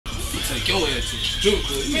take your ass to the strip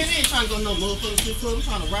club. Man, they ain't trying to go no motherfucking strip club. I'm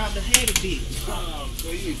trying to rob the head of bitch.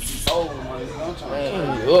 Oh, my nigga, I'm trying to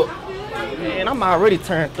turn you up. Man, I'm already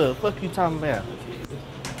turned up. Fuck you talking about?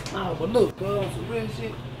 Nah, but look, cuz, on some real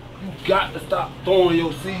shit, you got to stop throwing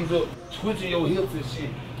your C's up, twitching your hips and shit.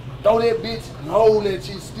 Throw that bitch and hold that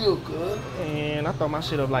shit still, cuz. Man, I throw my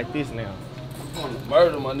shit up like this now. I'm on the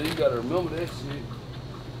murder, my nigga. You gotta remember that shit.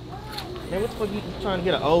 Man, what the fuck you trying to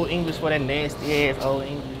get an old English for that nasty ass old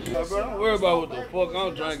English? Nah, bro, don't worry about what the fuck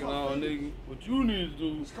I'm drinking on, nigga. What you need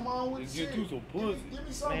to do is get you some pussy.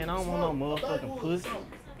 Man, I don't want no motherfucking pussy.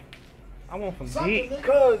 I want some dick.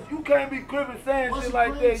 Cuz, you can't be Crippin saying shit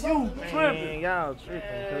like that. You tripping. Man, y'all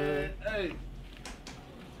tripping, cuz. Hey.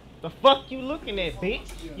 The fuck you looking at,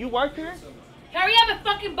 bitch? You work here? Hurry up and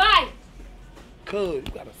fucking buy. Cuz,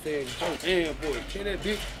 you gotta say it with your hand, boy. Tell that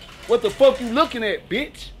bitch, what the fuck you looking at,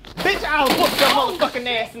 bitch? Bitch, I'll whoop your motherfucking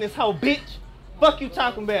ass in this hoe, bitch. Fuck you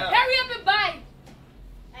talking about? Hurry up and buy.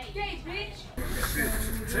 Hey, bitch.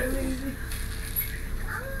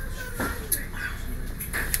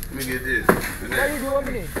 Let me get this. Where you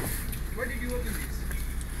open this? Where did you open this?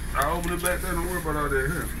 I open it back there. Don't worry about all that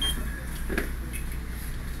here.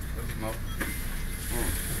 That's enough.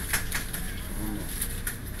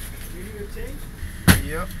 You need a change?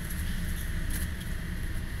 Yep.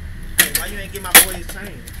 Hey, why you ain't get my boy his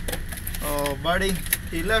change? Oh, buddy,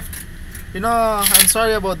 he left. You know, I'm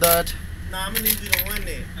sorry about that. Nah, I'm gonna need you to run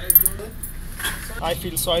that. I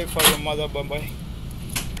feel sorry for your mother, Bye-bye.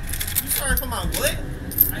 You sorry for my what?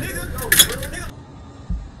 Nigga, go, nigga.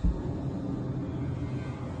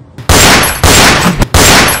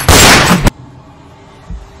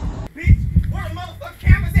 Bitch, where the motherfucking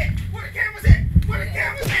cameras at? Where the cameras at? Where the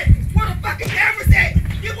cameras at? Where the fucking cameras at?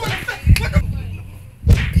 You wanna what the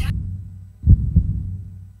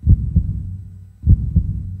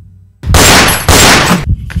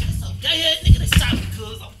That's a gay ass nigga that shot me,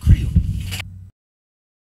 cuz I'm crib.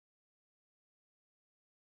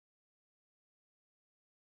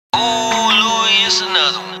 Oh, Lord, it's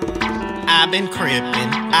another one. I've been crippin'.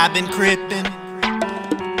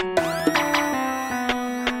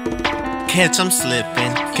 Catch 'em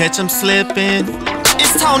slippin'.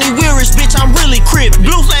 It's Tony WillRich, bitch, I'm really crippin'.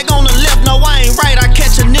 Blue flag on the left, no, I ain't right, I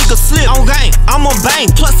catch a nigga slip. On gang, I'm a bang,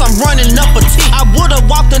 plus I'm running up a tick. I would've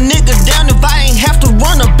walked a nigga down if I ain't have to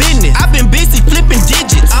run a business. I've been busy flipping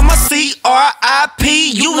digits. I'm a CRIP,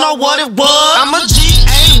 you know what it was. I'm a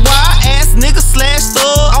GAY ass nigga slash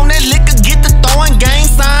thug. On that liquor, get to throwing gang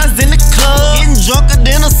signs in the club. Getting drunker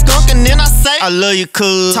than a skunk, and then I say, I love you,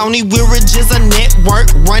 cuz. Tony WillRich is a network,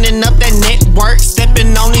 running up that network.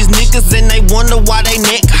 Stepping on these niggas and they wonder why they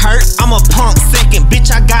neck hurt. I'm a punk second,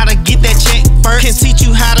 bitch, I gotta get that check first. Can teach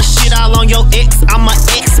you how to shit all on your ex, I'm an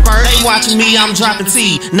expert. They watching me, I'm dropping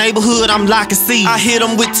T. Neighborhood, I'm locking C. I hit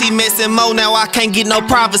them with T-Mess and Mo, now I can't get no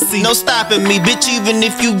privacy. No stopping me, bitch, even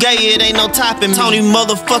if you gay, it ain't no topping me. Tony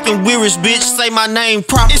motherfucking WillRich, bitch, say my name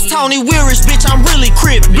proper. It's Tony WillRich, bitch, I'm really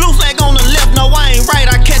crippin'. Blue flag on the left, no, I ain't right,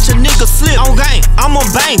 I catch a nigga slip. On gang, I'm a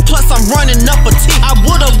bang, plus I'm running up a tick. I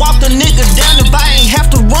would've walked a nigga down if I ain't have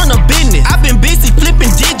to run a business. I've been busy flipping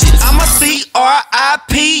digits. I'm a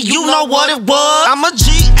CRIP, you know what it was. I'm a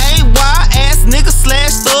GAY ass nigga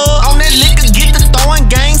slash thug. On that liquor, get to throwing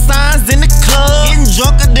gang signs in the club. Getting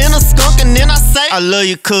drunker than a skunk, and then I say, I love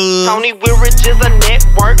you, cuz. Tony WillRich is a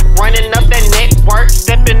network, running up that network.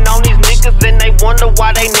 Stepping on these niggas and they wonder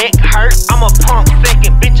why they neck hurt. I'm a punk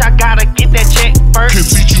second, bitch, I gotta get that check first. Can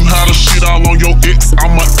teach you how to shit all on your ex,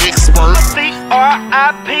 I'm an expert.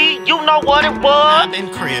 CRIP, you know what it was. I've been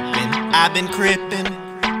crippin'.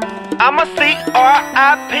 I'm a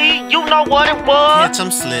CRIP, you know what it was.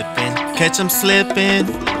 Catch 'em slippin'.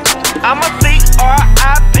 I'm a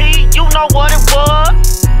CRIP, you know what it was.